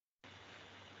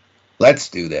Let's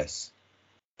do this.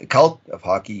 The Cult of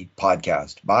Hockey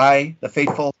podcast by the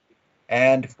faithful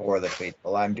and for the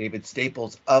faithful. I'm David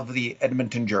Staples of the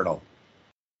Edmonton Journal,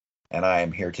 and I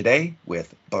am here today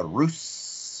with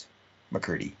Bruce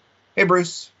McCurdy. Hey,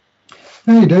 Bruce.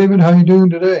 Hey, David. How you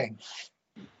doing today?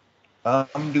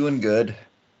 I'm doing good.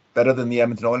 Better than the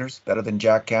Edmonton Oilers. Better than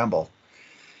Jack Campbell.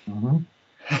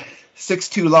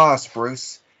 6-2 loss,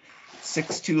 Bruce.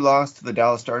 6-2 loss to the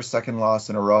Dallas Stars, second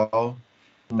loss in a row.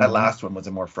 That last one was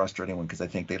a more frustrating one because I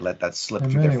think they let that slip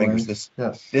through their fingers.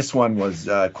 This one was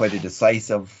quite a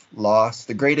decisive loss.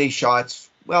 The grade A shots,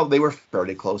 well, they were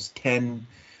fairly close,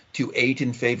 10-8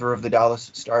 in favor of the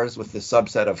Dallas Stars with the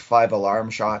subset of 5 alarm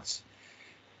shots.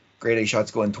 Grade A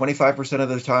shots going 25% of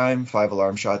the time, 5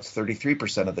 alarm shots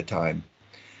 33% of the time.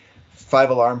 5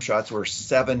 alarm shots were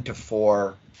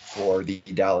 7-4 for the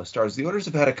Dallas Stars. The Oilers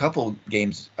have had a couple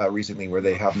games recently where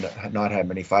they have not had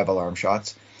many 5 alarm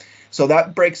shots. So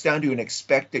that breaks down to an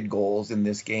expected goals in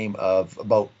this game of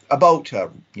about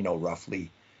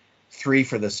roughly 3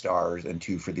 for the Stars and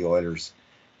 2 for the Oilers.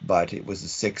 But it was a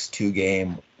 6-2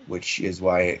 game, which is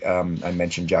why I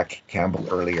mentioned Jack Campbell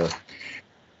earlier.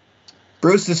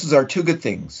 Bruce, this is our 2 good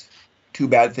things, 2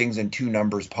 bad things, and 2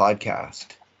 numbers podcast.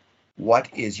 What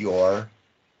is your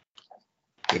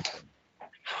good thing?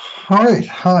 All right.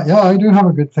 Yeah, I do have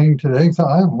a good thing today. So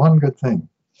I have one good thing.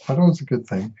 I thought it was a good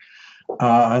thing.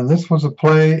 And this was a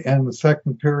play in the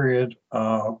second period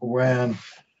when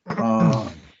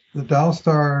the Dallas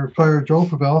Star player Joe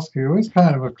Pavelski, who is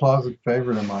kind of a closet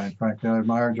favorite of mine, frankly. I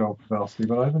admire Joe Pavelski,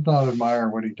 but I did not admire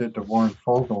what he did to Warren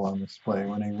Foegele on this play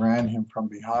when he ran him from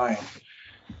behind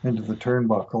into the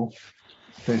turnbuckle.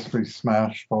 Basically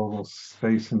smashed Foegele's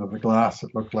face into the glass.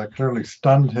 It looked like clearly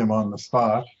stunned him on the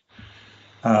spot.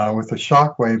 With a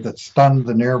shockwave that stunned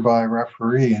the nearby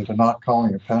referee into not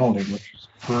calling a penalty, which was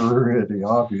pretty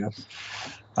obvious.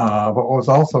 But what was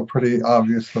also pretty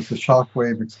obvious was the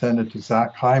shockwave extended to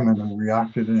Zach Hyman, who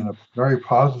reacted in a very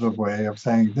positive way of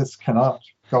saying this cannot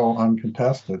go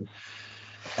uncontested.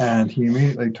 And he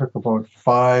immediately took about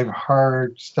 5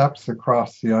 hard steps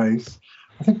across the ice.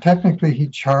 I think technically he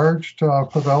charged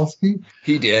Pavelski.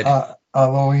 He did.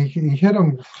 Although he hit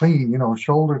him clean,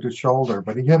 shoulder to shoulder,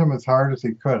 but he hit him as hard as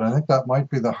he could. I think that might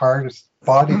be the hardest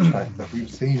body check that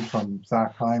we've seen from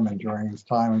Zach Hyman during his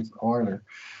time as an Oiler.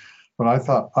 But I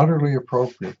thought utterly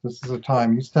appropriate. This is a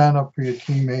time you stand up for your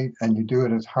teammate and you do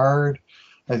it as hard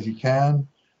as you can.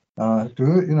 Do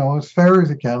it, as fair as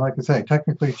you can. Like I say,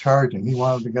 technically charging. He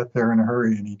wanted to get there in a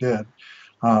hurry, and he did.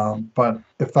 But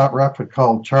if that ref had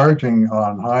called charging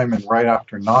on Hyman right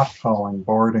after not calling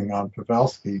boarding on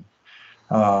Pavelski,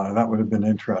 that would have been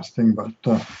interesting. But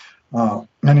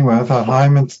anyway, I thought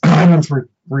Hyman's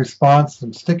response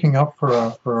and sticking up for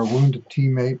a wounded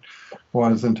teammate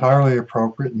was entirely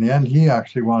appropriate. In the end, he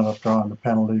actually wound up drawing the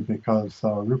penalty because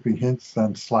Roope Hintz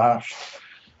then slashed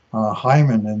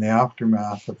Hyman in the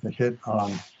aftermath of the hit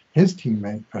on his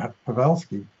teammate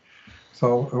Pavelski.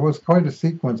 So it was quite a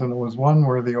sequence, and it was one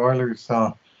where the Oilers,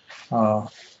 I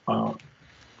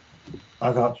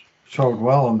thought, showed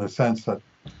well in the sense that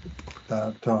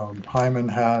Hyman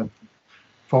had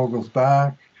Foegele's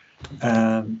back,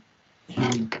 and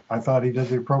I thought he did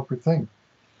the appropriate thing.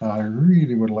 I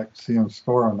really would like to see him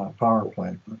score on that power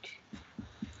play, but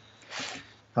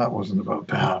that wasn't about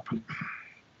to happen.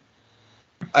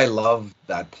 I love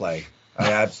that play.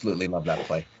 I absolutely love that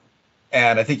play.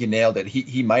 And I think you nailed it.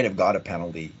 He might have got a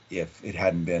penalty if it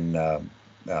hadn't been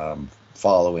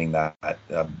following that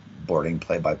boarding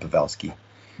play by Pavelski.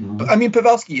 Mm-hmm. I mean,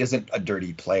 Pavelski isn't a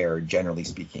dirty player, generally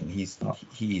speaking. He's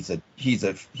an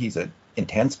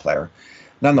intense player.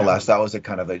 Nonetheless, that was a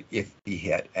kind of an iffy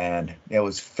hit, and it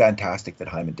was fantastic that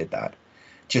Hyman did that.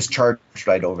 Just charged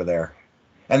right over there,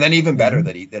 and then even better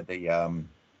that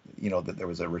there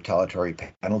was a retaliatory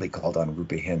penalty called on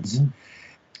Roope Hintz.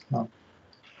 Mm-hmm.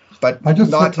 But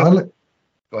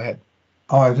go ahead.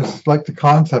 Oh, I just like the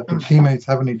concept of teammates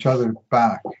having each other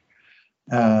back.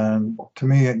 And to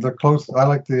me, I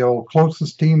like the old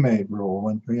closest teammate rule.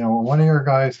 When one of your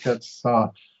guys gets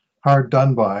hard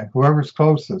done by, whoever's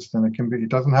closest, and it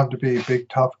doesn't have to be a big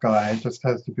tough guy. It just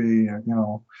has to be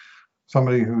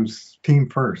somebody who's team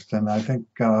first. And I think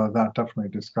that definitely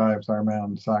describes our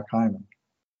man Zach Hyman.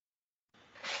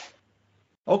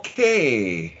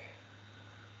 Okay.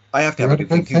 I have to have a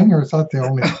good thing, or is that the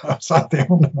only? Is that the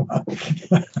only one?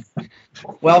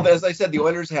 Well, as I said, the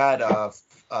Oilers had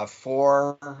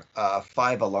 4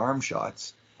 5 alarm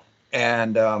shots,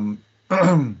 and 2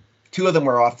 of them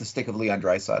were off the stick of Leon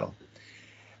Draisaitl.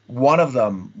 One of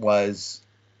them was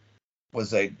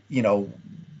the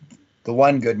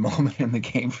one good moment in the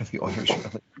game for the Oilers,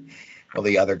 really. well,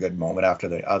 the other good moment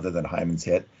other than Hyman's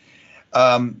hit.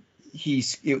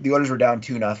 The Oilers were down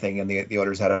 2-0, and the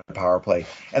Oilers had a power play,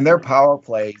 and their power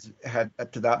plays had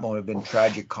up to that moment been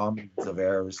tragic comedies of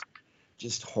errors,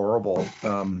 just horrible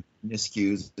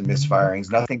miscues and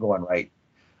misfirings, nothing going right,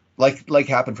 like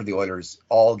happened for the Oilers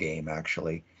all game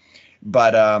actually.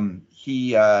 But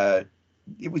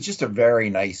it was just a very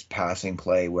nice passing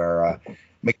play where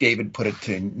McDavid put it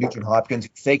to Nugent Hopkins,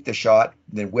 faked the shot,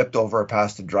 then whipped over a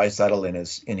pass to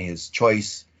Draisaitl in his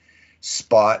choice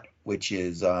spot, which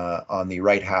is on the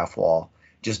right half wall,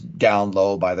 just down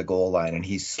low by the goal line, and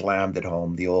he slammed it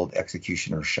home, the old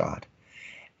executioner shot.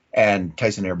 And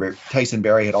Tyson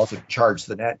Barrie had also charged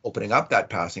the net, opening up that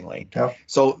passing lane. Yep.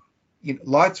 So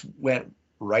lots went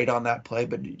right on that play,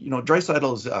 but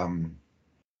Draisaitl's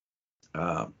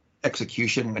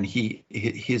execution when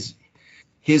his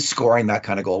scoring that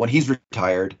kind of goal when he's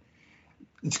retired,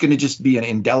 it's going to just be an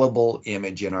indelible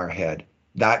image in our head.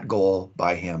 That goal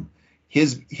by him,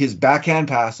 his backhand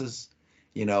passes,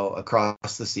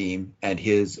 across the seam, and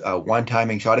his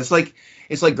one-timing shot. It's like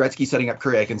Gretzky setting up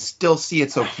Curry. I can still see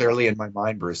it so clearly in my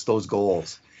mind, Bruce. Those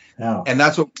goals. Yeah. And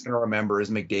that's what we're going to remember is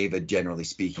McDavid, generally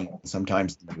speaking,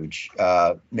 sometimes huge,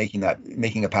 making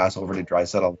a pass over to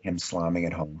Draisaitl, him slamming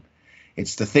it home.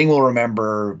 It's the thing we'll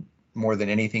remember more than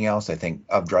anything else, I think,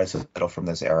 of Draisaitl from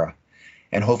this era,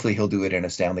 and hopefully he'll do it in a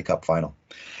Stanley Cup final.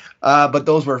 But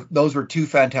those were two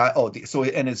fantastic.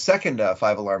 And his second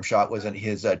 5-alarm shot was in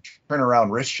his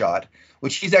turnaround wrist shot,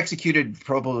 which he's executed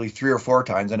probably 3 or 4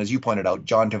 times. And as you pointed out,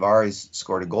 John Tavares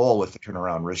scored a goal with the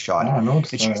turnaround wrist shot.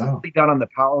 It's usually done on the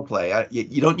power play.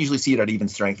 You don't usually see it at even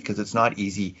strength because it's not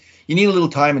easy. You need a little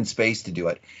time and space to do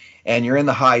it. And you're in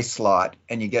the high slot,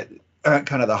 and you get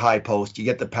kind of the high post. You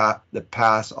get the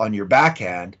pass on your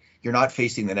backhand. You're not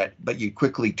facing the net, but you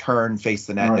quickly turn, face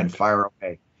the net, and fire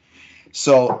away.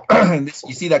 So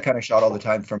you see that kind of shot all the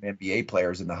time from NBA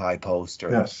players in the high post,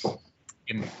 or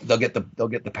they'll get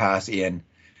the pass in,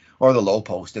 or the low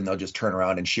post, and they'll just turn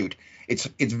around and shoot. It's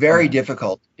very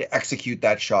difficult to execute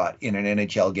that shot in an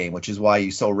NHL game, which is why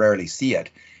you so rarely see it,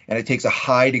 and it takes a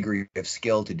high degree of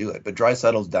skill to do it. But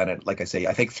Draisaitl's done it, like I say,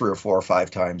 I think 3 or 4 or 5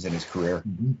 times in his career,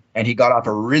 and he got off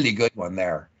a really good one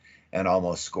there, and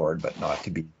almost scored, but not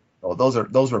to be. Oh,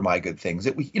 those were my good things.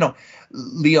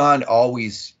 Leon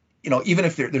always. Even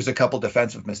if there's a couple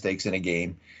defensive mistakes in a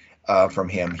game from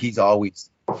him, he's almost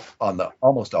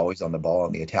always on the ball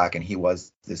on the attack, and he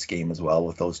was this game as well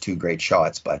with those 2 great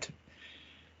shots, but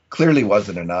clearly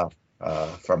wasn't enough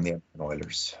from the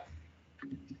Oilers.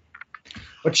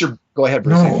 Go ahead,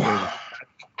 Bruce. No,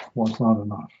 was not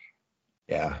enough.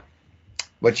 Yeah.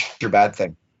 What's your bad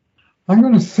thing? I'm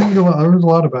going to single out, there was a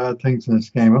lot of bad things in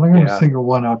this game, but I'm going to single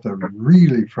one out that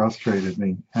really frustrated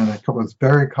me, and it was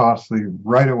very costly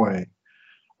right away.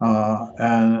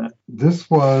 And this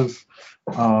was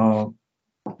early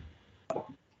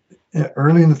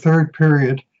in the third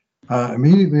period,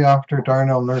 immediately after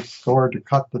Darnell Nurse scored to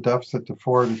cut the deficit to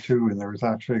 4-2, and there was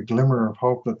actually a glimmer of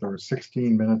hope that there were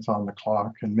 16 minutes on the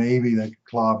clock, and maybe they could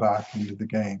claw back into the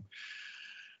game.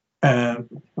 And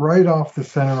right off the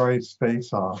center ice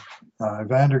face-off,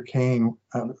 Evander Kane,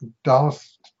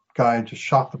 Dallas guy just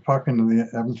shot the puck into the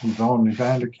Edmonton zone. And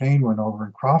Evander Kane went over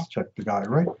and cross-checked the guy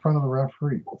right in front of the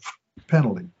referee.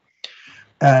 Penalty.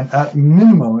 And at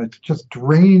minimum, it just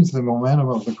drains the momentum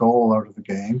of the goal out of the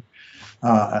game.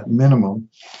 At minimum,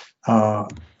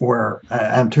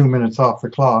 and 2 minutes off the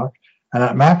clock. And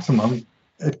at maximum,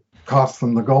 it costs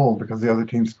them the goal because the other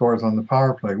team scores on the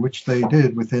power play, which they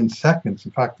did within seconds.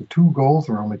 In fact, the 2 goals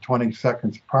were only 20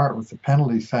 seconds apart with the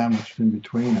penalty sandwiched in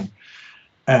between them.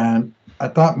 And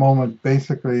at that moment,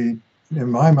 basically,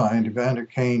 in my mind, Evander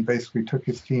Kane basically took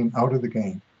his team out of the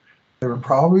game. They were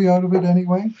probably out of it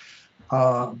anyway,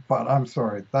 but I'm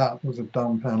sorry, that was a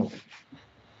dumb penalty.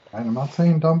 And I'm not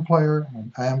saying dumb player,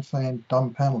 I am saying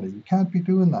dumb penalty. You can't be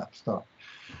doing that stuff.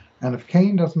 And if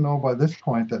Kane doesn't know by this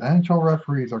point that NHL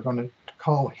referees are going to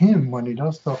call him when he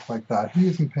does stuff like that, he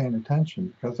isn't paying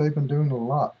attention because they've been doing it a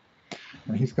lot.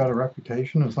 And he's got a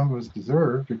reputation, and some of it's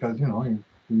deserved because,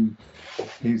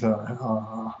 he's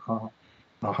a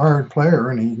hard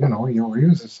player, and he'll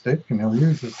use his stick and he'll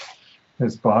use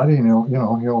his body, and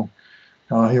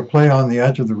he'll play on the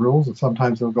edge of the rules, and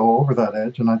sometimes he'll go over that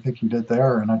edge, and I think he did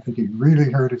there, and I think he really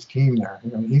hurt his team there.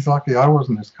 He's lucky I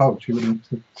wasn't his coach. He would have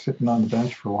been sitting on the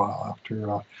bench for a while after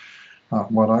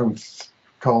what I would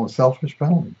call a selfish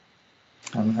penalty,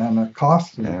 and a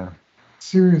costly,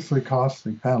 seriously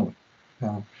costly penalty.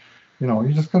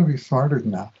 You just got to be smarter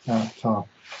than that.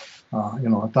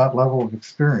 At that level of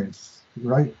experience,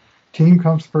 right team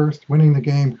comes first, winning the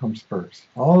game comes first.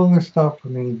 All of this stuff, I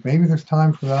mean, maybe there's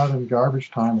time for that in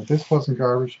garbage time, but this wasn't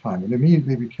garbage time. It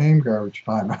immediately became garbage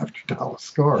time after Dallas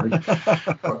scored.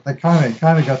 But I kind of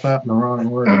got that in the wrong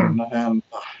order. And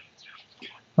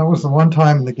that was the one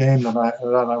time in the game that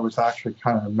I was actually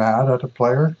kind of mad at a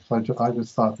player. So I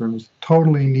just thought it was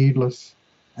totally needless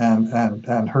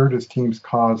and hurt his team's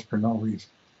cause for no reason.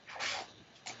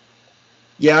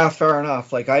 Yeah, fair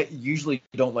enough. Like, I usually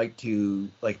don't like to,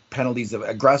 like, penalties,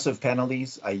 aggressive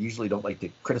penalties. I usually don't like to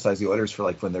criticize the Oilers for,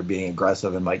 like, when they're being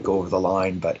aggressive and might go over the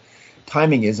line, but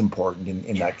timing is important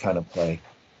in that kind of play.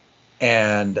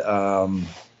 And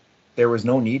there was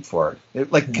no need for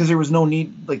it. Because there was no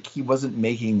need, like, he wasn't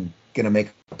going to make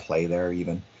a play there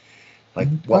even. Like,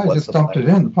 what was just dumped it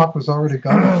in. The puck was already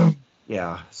gone.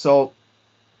 Yeah, so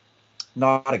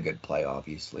not a good play,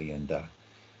 obviously. And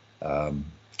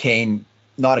Kane,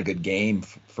 not a good game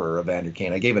for Evander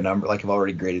Kane. I gave a number, like I've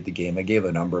already graded the game. I gave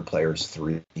a number of players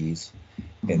 3s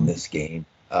in this game.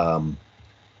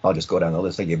 I'll just go down the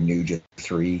list. I gave Nuge a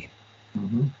 3,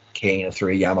 Kane a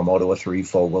 3, Yamamoto a 3,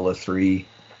 Fogle a 3.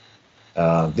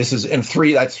 This is in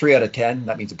 3. That's 3 out of 10.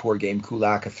 That means a poor game.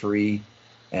 Kulak a 3,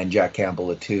 and Jack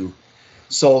Campbell a 2.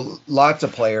 So lots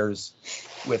of players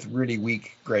with really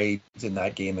weak grades in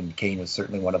that game, and Kane was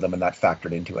certainly one of them, and that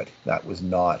factored into it. That was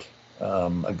not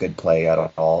a good play at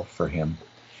all for him.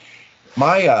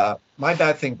 My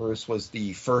bad thing, Bruce, was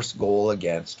the first goal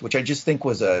against, which I just think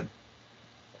was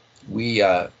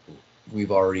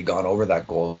we've already gone over that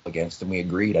goal against, and we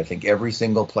agreed. I think every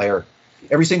single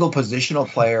positional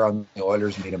player on the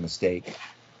Oilers made a mistake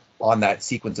on that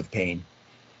sequence of pain,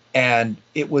 and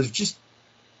it was just,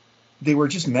 they were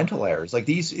just mental errors. Like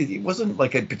these, it wasn't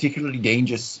like a particularly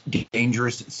dangerous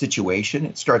situation.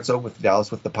 It starts out with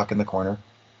Dallas with the puck in the corner,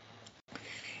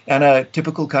 and a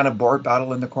typical kind of board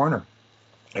battle in the corner.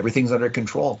 Everything's under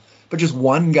control, but just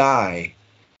one guy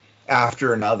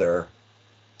after another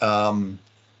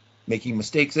making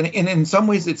mistakes. And in some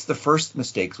ways, it's the first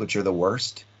mistakes which are the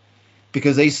worst,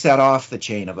 because they set off the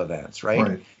chain of events,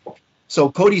 right?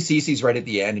 So Cody Ceci's right at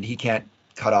the end, and he can't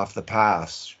cut off the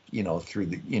pass, through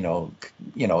the,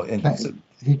 and so,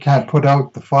 he can't put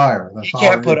out the fire. He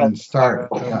can't put out the fire.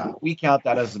 Yeah. We count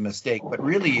that as a mistake, but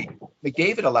really,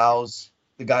 McDavid allows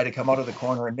the guy to come out of the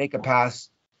corner and make a pass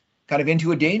kind of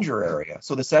into a danger area,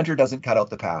 so the center doesn't cut out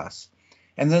the pass.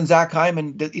 And then Zach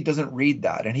Hyman, he doesn't read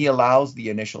that, and he allows the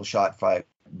initial shot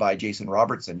by Jason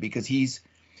Robertson, because he's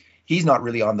not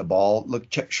really on the ball,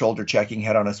 shoulder checking,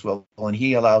 head on a swivel, and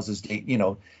he allows his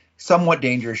somewhat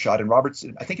dangerous shot. And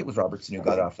Robertson, I think it was Robertson who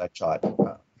got off that shot,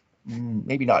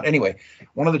 maybe not. Anyway,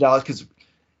 one of the Dallas, because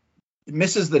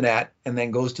misses the net and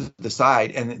then goes to the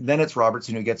side, and then it's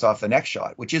Robertson who gets off the next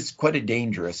shot, which is quite a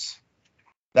dangerous.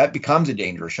 That becomes a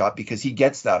dangerous shot because he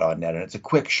gets that on net, and it's a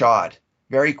quick shot,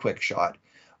 very quick shot.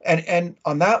 And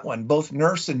on that one, both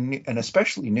Nurse and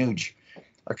especially Nuge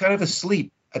are kind of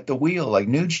asleep at the wheel. Like,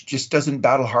 Nuge just doesn't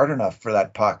battle hard enough for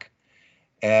that puck,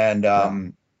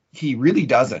 and he really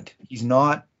doesn't. He's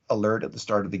not alert at the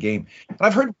start of the game. And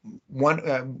I've heard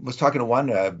was talking to one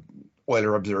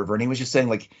Oiler observer, and he was just saying,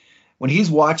 like, when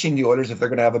he's watching the Oilers, if they're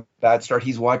going to have a bad start,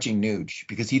 he's watching Nuge,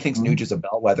 because he thinks Nuge is a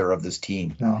bellwether of this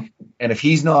team. Yeah. And if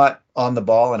he's not on the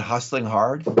ball and hustling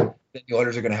hard, then the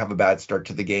Oilers are going to have a bad start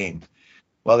to the game.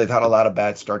 Well, they've had a lot of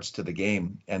bad starts to the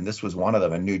game, and this was one of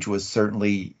them. And Nuge was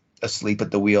certainly asleep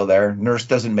at the wheel there. Nurse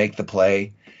doesn't make the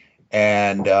play,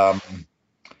 and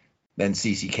then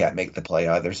Ceci can't make the play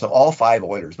either. So all 5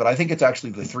 Oilers, but I think it's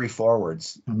actually the 3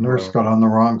 forwards. And Nurse got on the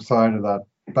wrong side of that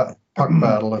puck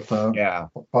battle at the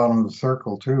bottom of the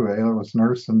circle too. It was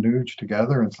Nurse and Nuge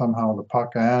together, and somehow the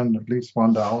puck and at least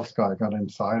one Dallas guy got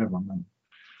inside of him, and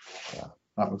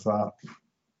that was that.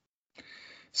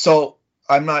 So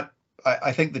I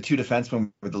think the 2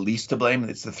 defensemen were the least to blame.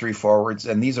 It's the 3 forwards,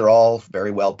 and these are all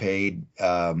very well paid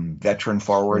veteran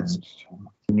forwards.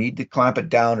 You need to clamp it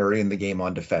down early in the game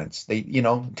on defense. They,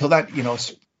 until that,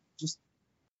 just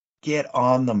get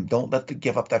on them. Don't let them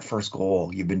give up that first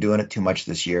goal. You've been doing it too much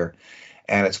this year,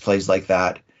 and it's plays like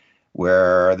that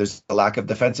where there's a lack of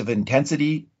defensive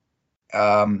intensity.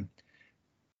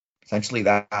 Essentially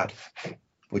that,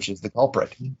 which is the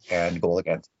culprit, and goal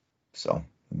against. So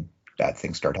bad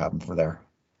things start happening from there.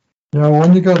 Yeah,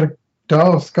 when you got a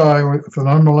Dallas guy with an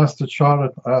unmolested shot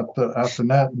at the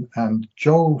net, and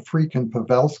Joe freaking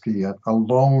Pavelski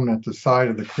alone at the side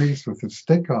of the crease with his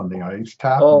stick on the ice,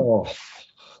 tapping. Oh.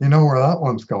 You know where that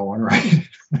one's going, right?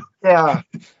 Yeah.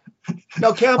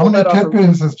 No, Campbell. How many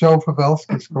tip-ins has Joe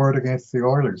Pavelski scored against the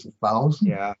Oilers? 1,000?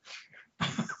 Yeah.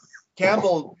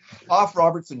 Campbell off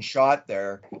Robertson's shot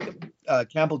there.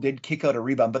 Campbell did kick out a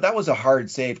rebound, but that was a hard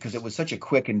save because it was such a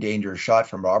quick and dangerous shot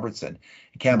from Robertson.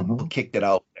 Campbell kicked it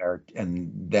out there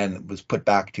and then it was put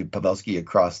back to Pavelski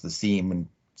across the seam, and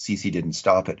CC didn't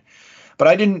stop it. But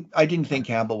I didn't think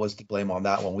Campbell was to blame on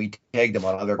that one. We tagged him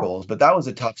on other goals, but that was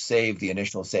a tough save, the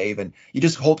initial save, and you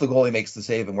just hope the goalie makes the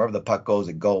save, and wherever the puck goes,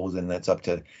 it goes, and it's up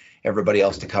to everybody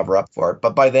else to cover up for it.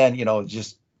 But by then,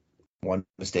 just one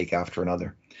mistake after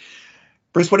another.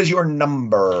 Bruce, what is your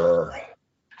number?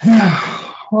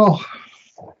 Yeah, well,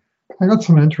 I got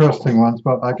some interesting ones,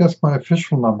 but I guess my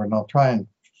official number, and I'll try and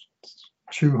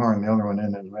shoehorn the other one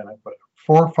in a minute, but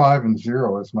 4, 5, and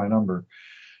 0 is my number.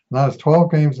 Now it's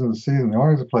 12 games in the season. The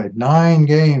Oilers have played 9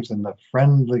 games in the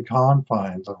friendly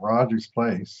confines of Rogers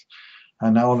Place,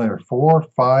 and now they're 4,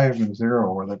 5, and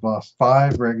 0, where they've lost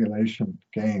 5 regulation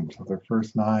games of their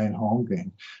first 9 home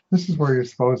games. This is where you're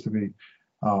supposed to be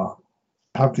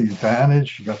have the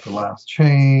advantage. You got the last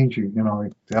change.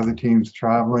 The other team's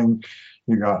traveling.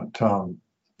 You got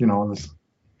this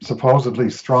supposedly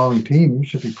strong team. You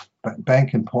should be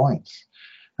banking points,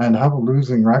 and have a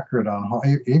losing record on home.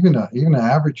 Even an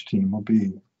average team will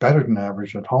be better than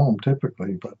average at home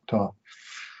typically. But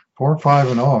 4, 5,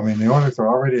 and 0. I mean, the Oilers are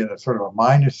already at a sort of a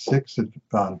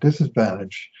 -6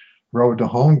 disadvantage road to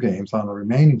home games on the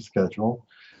remaining schedule,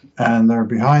 and they're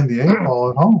behind the 8 ball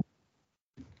at home.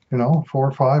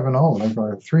 4, 5, and 0. They've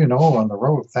got 3 and 0 on the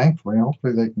road, thankfully.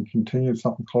 Hopefully they can continue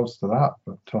something close to that.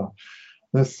 But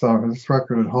this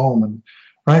record at home, and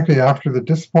frankly, after the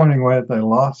disappointing way that they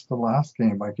lost the last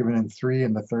game by giving in 3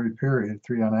 in the third period,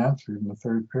 3 unanswered in the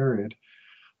third period,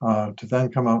 to then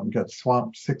come out and get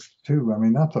swamped 6-2. I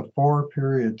mean, that's a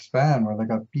 4-period span where they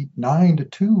got beat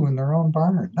 9-2 in their own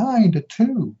barn.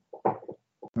 9-2. I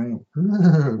mean,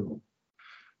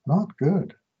 not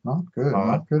good. Not good.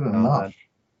 Not good enough.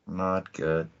 Not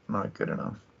good. Not good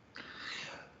enough.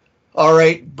 All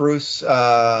right, Bruce.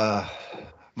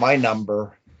 My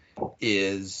number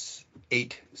is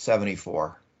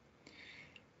 874.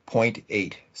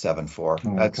 0.874.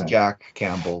 Okay. That's Jack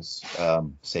Campbell's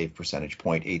save percentage,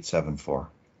 0.874.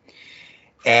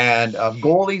 And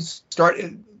goalies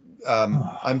started.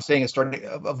 I'm saying starting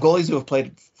of goalies who have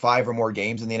played 5 or more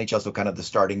games in the NHL, so kind of the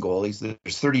starting goalies.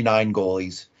 There's 39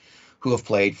 goalies who have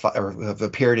played or have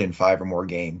appeared in 5 or more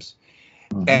games.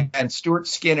 Mm-hmm. And Stuart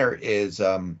Skinner has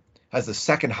the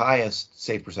second highest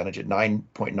save percentage at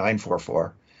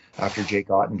 9.944 after Jake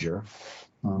Ottinger.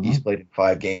 Mm-hmm. He's played in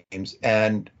 5 games.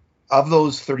 And of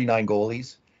those 39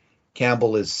 goalies,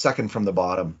 Campbell is second from the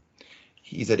bottom.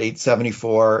 He's at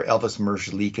 874. Elvis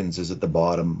Merzlikins is at the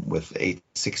bottom with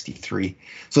 863.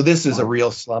 So this is a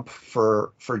real slump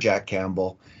for Jack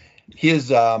Campbell.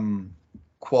 His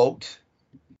quote,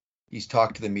 he's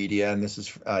talked to the media, and this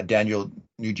is Daniel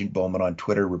Nugent-Bowman on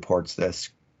Twitter reports this.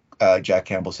 Jack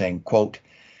Campbell saying, quote,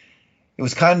 "It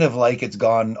was kind of like it's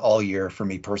gone all year for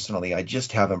me personally. I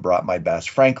just haven't brought my best.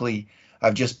 Frankly,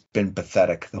 I've just been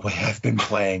pathetic the way I've been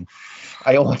playing.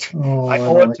 I owe it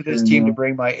to this team to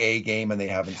bring my A game, and they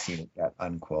haven't seen it yet,"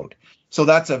 unquote. So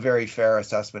that's a very fair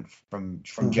assessment from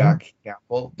Jack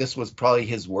Campbell. This was probably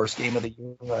his worst game of the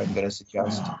year, I'm going to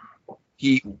suggest.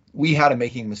 We had him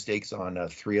making mistakes on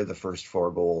 3 of the first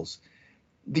 4 goals.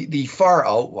 The far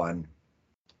out one,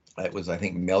 it was, I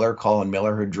think, Colin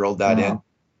Miller, who drilled that in.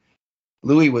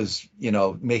 Louis was,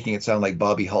 making it sound like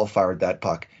Bobby Hull fired that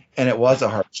puck. And it was a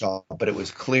hard shot, but it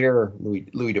was clear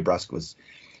Louis DeBrusk was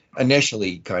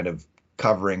initially kind of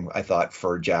covering, I thought,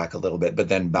 for Jack a little bit, but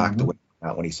then backed away from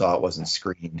that when he saw it wasn't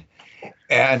screened.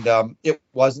 And it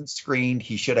wasn't screened.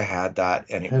 He should have had that.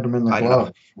 And hit him in the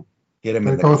glove. Did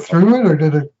it go through it, or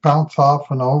did it bounce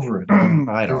off and over it?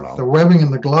 I don't know. The webbing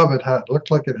in the glove, looked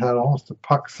like it had almost a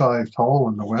puck-sized hole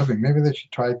in the webbing. Maybe they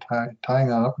should try tying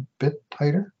that up a bit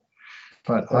tighter.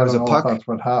 But I don't know if that's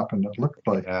what happened. It looked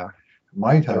like it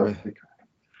might have.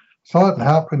 Saw it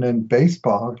happen in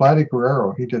baseball. Vladdy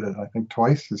Guerrero, he did it, I think,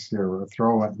 twice this year, where a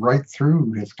throw went right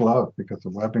through his glove because the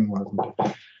webbing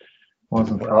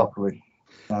wasn't properly.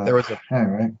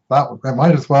 Anyway, that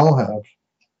might as well have.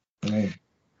 I mean,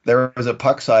 there was a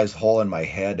puck-sized hole in my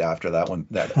head after that one.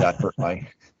 That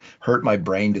hurt my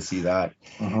brain to see that.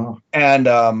 And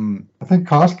I think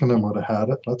Koskinen would have had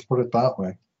it. Let's put it that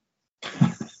way.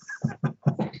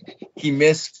 He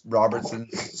missed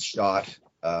Robertson's shot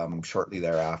shortly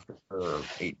thereafter, or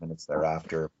 8 minutes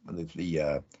thereafter,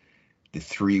 the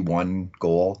 3-1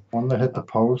 goal. One that hit the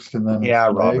post, and then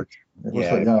Robert. It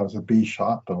was a B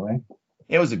shot, though, eh?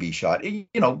 It was a B shot.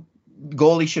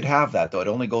 Goalie should have that, though. It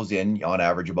only goes in on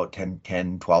average about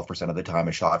 12% of the time,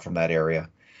 a shot from that area.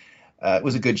 It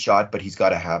was a good shot, but he's got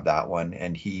to have that one,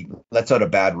 and he lets out a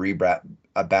bad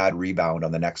rebound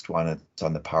on the next one. It's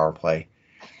on the power play.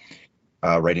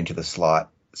 right into the slot.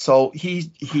 So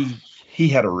he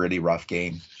had a really rough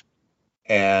game.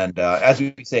 And as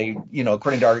we say,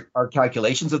 according to our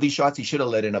calculations of these shots, he should have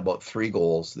let in about 3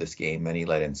 goals this game, and he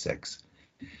let in 6.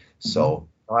 So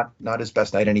not his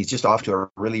best night, and he's just off to a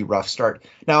really rough start.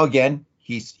 Now again,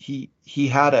 he's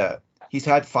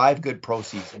had 5 good pro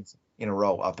seasons in a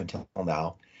row up until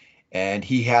now, and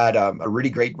he had a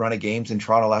really great run of games in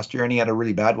Toronto last year, and he had a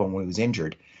really bad one when he was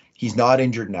injured. He's not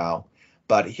injured now,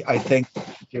 but I think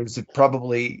there's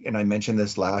probably, and I mentioned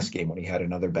this last game when he had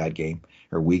another bad game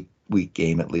or weak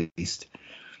game at least.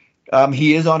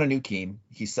 He is on a new team.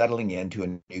 He's settling into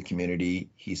a new community.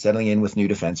 He's settling in with new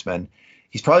defensemen.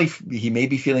 He may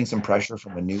be feeling some pressure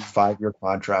from a new 5-year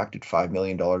contract at $5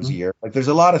 million a year. Like, there's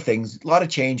a lot of things, a lot of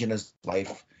change in his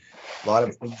life, a lot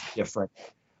of things different.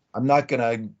 I'm not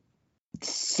gonna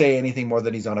say anything more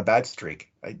than he's on a bad streak.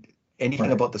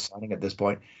 Anything about the signing at this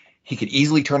point, he could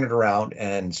easily turn it around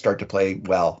and start to play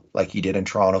well, like he did in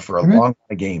Toronto for a long lot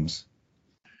of games.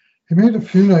 He made a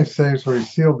few nice saves where he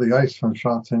sealed the ice from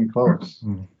shots in close.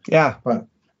 Yeah. But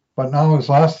now his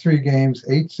last 3 games,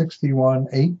 861,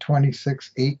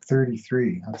 826,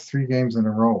 833. That's 3 games in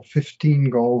a row, 15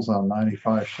 goals on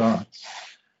 95 shots.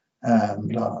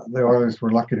 And the Oilers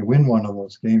were lucky to win one of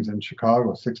those games in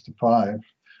Chicago, 6-5.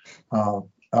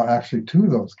 Actually, 2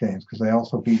 of those games, because they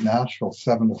also beat Nashville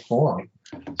 7-4.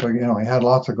 So, he had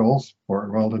lots of goals for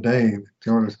it. Well, today,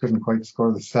 the Oilers couldn't quite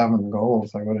score the 7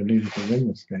 goals I would have needed to win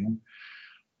this game.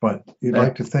 But you'd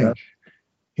like to think.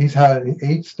 He's had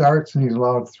 8 starts, and he's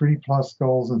allowed 3+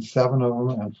 goals in 7 of them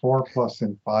and 4+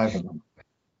 in 5 of them.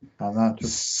 And that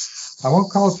just, I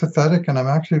won't call it pathetic, and I'm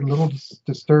actually a little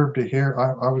disturbed to hear.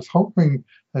 I was hoping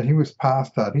that he was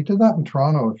past that. He did that in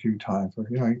Toronto a few times,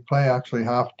 where, he'd play actually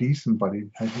half decent, but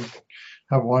he'd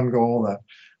have 1 goal that,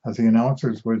 as the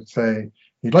announcers would say,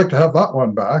 he'd like to have that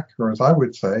one back, or as I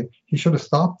would say, he should have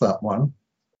stopped that one.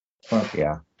 But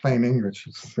yeah, plain English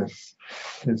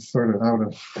is sort of out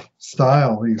of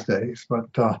style these days. But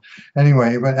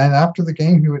anyway, and after the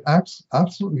game, he would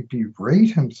absolutely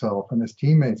berate himself, and his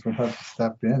teammates would have to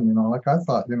step in. Like I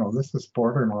thought, this is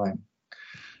borderline.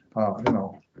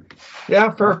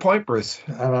 Yeah, fair point, Bruce.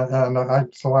 And I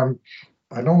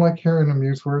don't like hearing him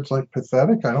use words like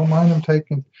pathetic. I don't mind him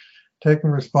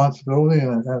taking responsibility,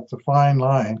 and it's a fine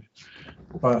line.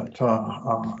 But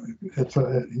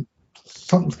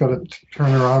something's got to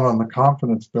turn around on the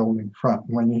confidence building front.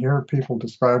 When you hear people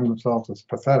describe themselves as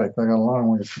pathetic, they got a long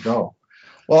ways to go.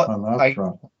 Well, on that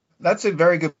front. That's a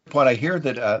very good point. I hear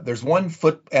that there's one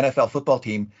NFL football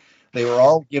team. They were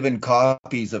all given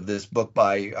copies of this book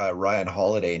by Ryan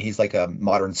Holiday, and he's like a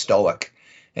modern stoic,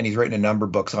 and he's written a number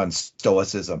of books on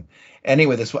stoicism.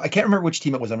 Anyway, I can't remember which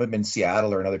team it was. It might have been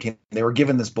Seattle or another team. They were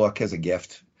given this book as a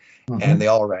gift, and they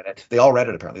all read it. They all read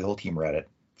it, apparently. The whole team read it.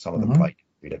 Some of them probably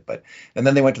read it, and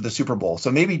then they went to the Super Bowl.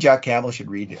 So maybe Jack Campbell should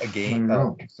read a game,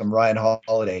 some Ryan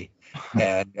Holiday,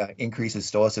 and increase his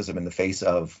stoicism in the face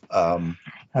of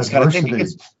this kind of thing.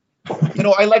 Because,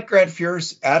 I like Grant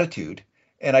Fuhr's attitude,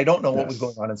 and I don't know what was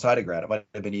going on inside of Grant. It might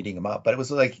have been eating him up, but it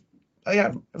was like, oh yeah,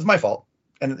 it was my fault.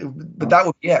 But that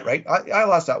would be it, right? I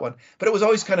lost that one. But it was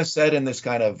always kind of said in this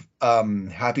kind of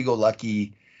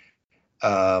happy-go-lucky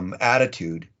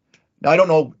attitude. Now, I don't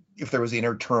know if there was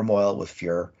inner turmoil with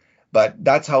Fuhr, but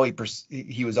that's how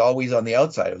he was always on the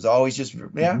outside. It was always just,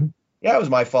 it was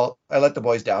my fault. I let the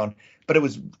boys down. But it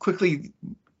was quickly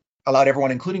allowed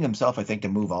everyone, including himself, I think, to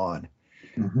move on.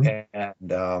 And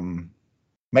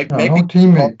maybe no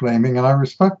teammate blaming, and I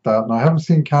respect that. And I haven't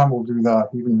seen Campbell do that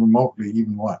even remotely,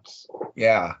 even once.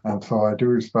 Yeah. And so I do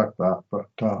respect that. But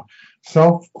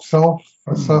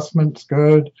self-assessment's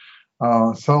good.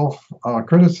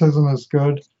 Self-criticism is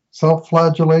good.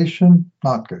 Self-flagellation,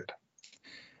 not good.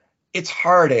 It's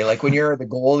hard, like when you're the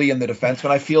goalie and the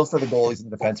defenseman. I feel for the goalies and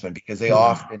the defensemen because they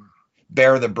often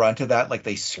bear the brunt of that. Like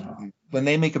when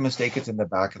they make a mistake, it's in the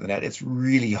back of the net. It's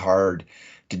really hard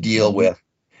to deal with.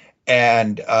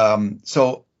 And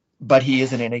but he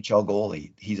is an NHL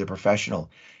goalie. He's a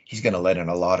professional. He's going to let in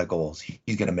a lot of goals.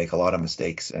 He's going to make a lot of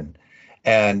mistakes and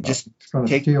just going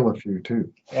to steal a few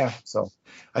too. Yeah. So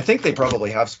I think they probably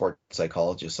have sports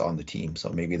psychologists on the team, so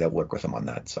maybe they'll work with him on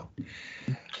that. So,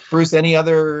 Bruce, any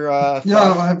other?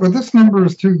 But this number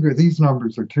is too good. These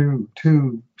numbers are too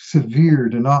severe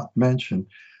to not mention.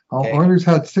 Oilers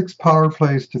had 6 power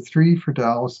plays to 3 for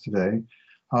Dallas today.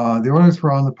 The Oilers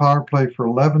were on the power play for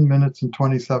 11 minutes and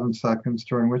 27 seconds,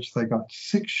 during which they got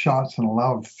 6 shots and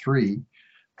allowed 3,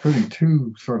 including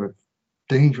 2 sort of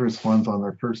dangerous ones on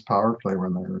their first power play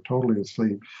when they were totally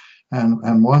asleep.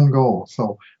 and 1 goal.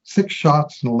 So 6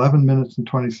 shots in 11 minutes and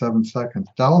 27 seconds.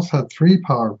 Dallas had 3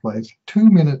 power plays, 2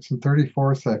 minutes and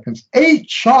 34 seconds, 8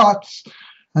 shots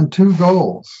and 2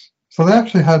 goals. So they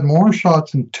actually had more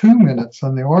shots in 2 minutes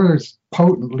than the Oilers'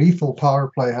 potent, lethal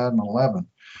power play had in 11.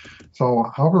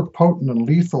 So however potent and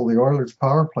lethal the Oilers'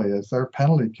 power play is, their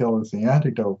penalty kill is the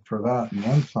antidote for that and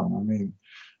then some. I mean,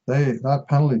 that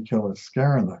penalty kill is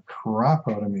scaring the crap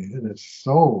out of me. It is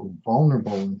so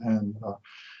vulnerable and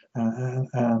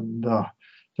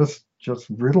just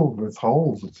riddled with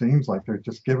holes. It seems like they're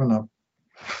just giving up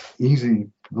easy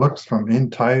looks from in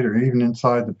tight or even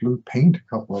inside the blue paint. A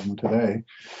couple of them today.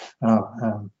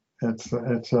 And it's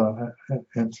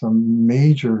a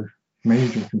major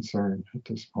concern at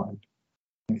this point.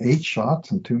 8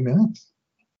 shots in 2 minutes.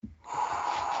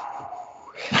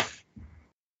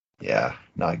 Yeah,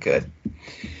 not good.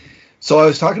 So I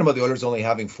was talking about the Oilers only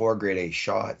having 4 grade A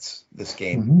shots this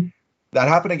game. Mm-hmm. That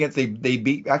happened against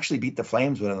they actually beat the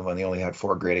Flames when they only had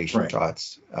 4 grade A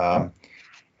shots.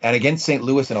 And against St.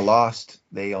 Louis in a loss,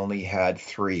 they only had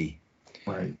 3.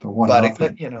 Right.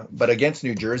 But against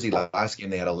New Jersey last game,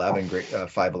 they had 11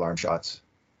 5 alarm shots.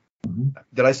 Mm-hmm.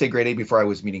 Did I say grade A before I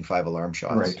was meaning 5 alarm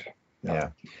shots? Right.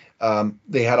 Yeah.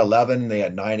 They had 11. They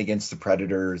had 9 against the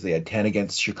Predators. They had 10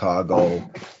 against Chicago.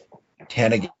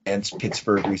 10 against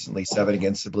Pittsburgh recently, 7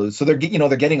 against the Blues. So they're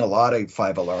getting a lot of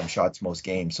 5 alarm shots most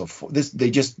games. So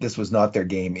this was not their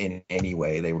game in any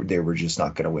way. They were just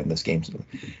not going to win this game,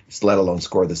 let alone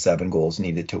score the 7 goals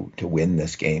needed to win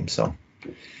this game. So,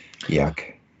 yuck.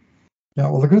 Yeah.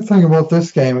 Well, the good thing about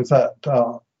this game is that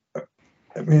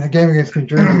a game against New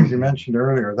Jersey, as you mentioned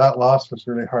earlier, that loss was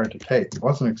really hard to take. It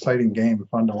was an exciting game,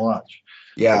 fun to watch.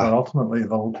 Yeah. But ultimately,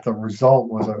 the result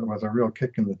was a real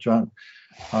kick in the junk.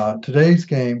 Today's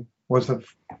game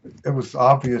it was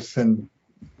obvious in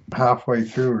halfway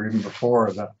through or even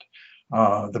before that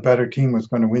the better team was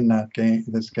going to win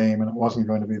this game, and it wasn't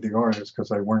going to be the Oilers because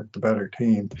they weren't the better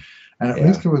team. And at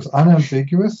least it was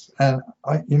unambiguous. And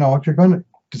if you're going to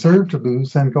deserve to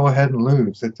lose, then go ahead and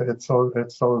lose. It's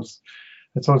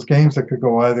those games that could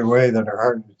go either way that are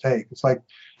hard to take. It's like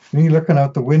me looking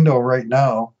out the window right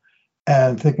now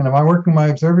and thinking, am I working my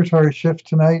observatory shift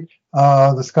tonight?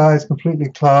 The sky is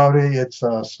completely cloudy. It's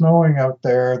snowing out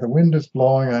there. The wind is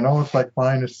blowing. I know it's like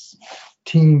minus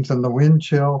teens and the wind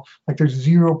chill. Like there's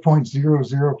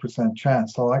 0.00%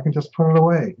 chance. So I can just put it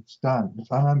away. It's done. It's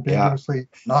unambiguously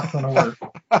not going to work.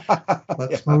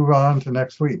 Let's move on to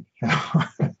next week.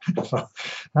 So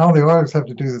now the Oilers have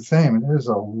to do the same. And it is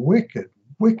a wicked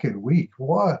week.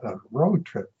 What a road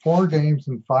trip. 4 games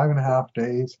in 5.5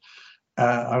 days.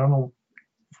 I don't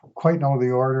quite know the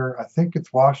order. I think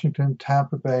it's Washington,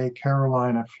 Tampa Bay,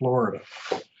 Carolina, Florida,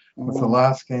 with the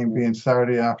last game being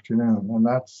Saturday afternoon. And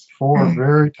that's 4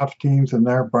 very tough teams in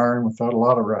their barn without a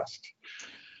lot of rest.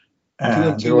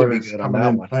 And the Oilers coming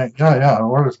in playing, the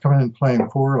Oilers coming in playing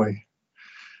poorly.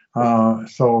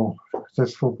 So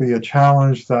this will be a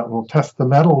challenge that will test the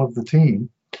mettle of the team.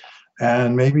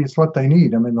 And maybe it's what they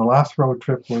need. I mean, the last road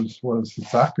trip was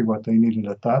exactly what they needed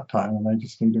at that time, and they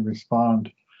just need to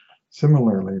respond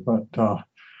similarly. But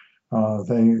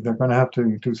they're going to have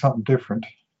to do something different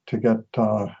to get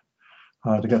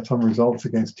some results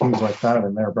against teams like that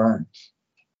in their barns.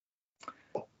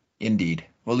 Indeed.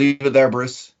 We'll leave it there,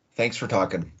 Bruce. Thanks for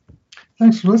talking.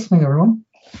 Thanks for listening, everyone.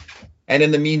 And in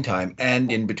the meantime,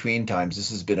 and in between times, this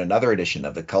has been another edition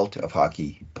of the Cult of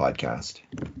Hockey podcast.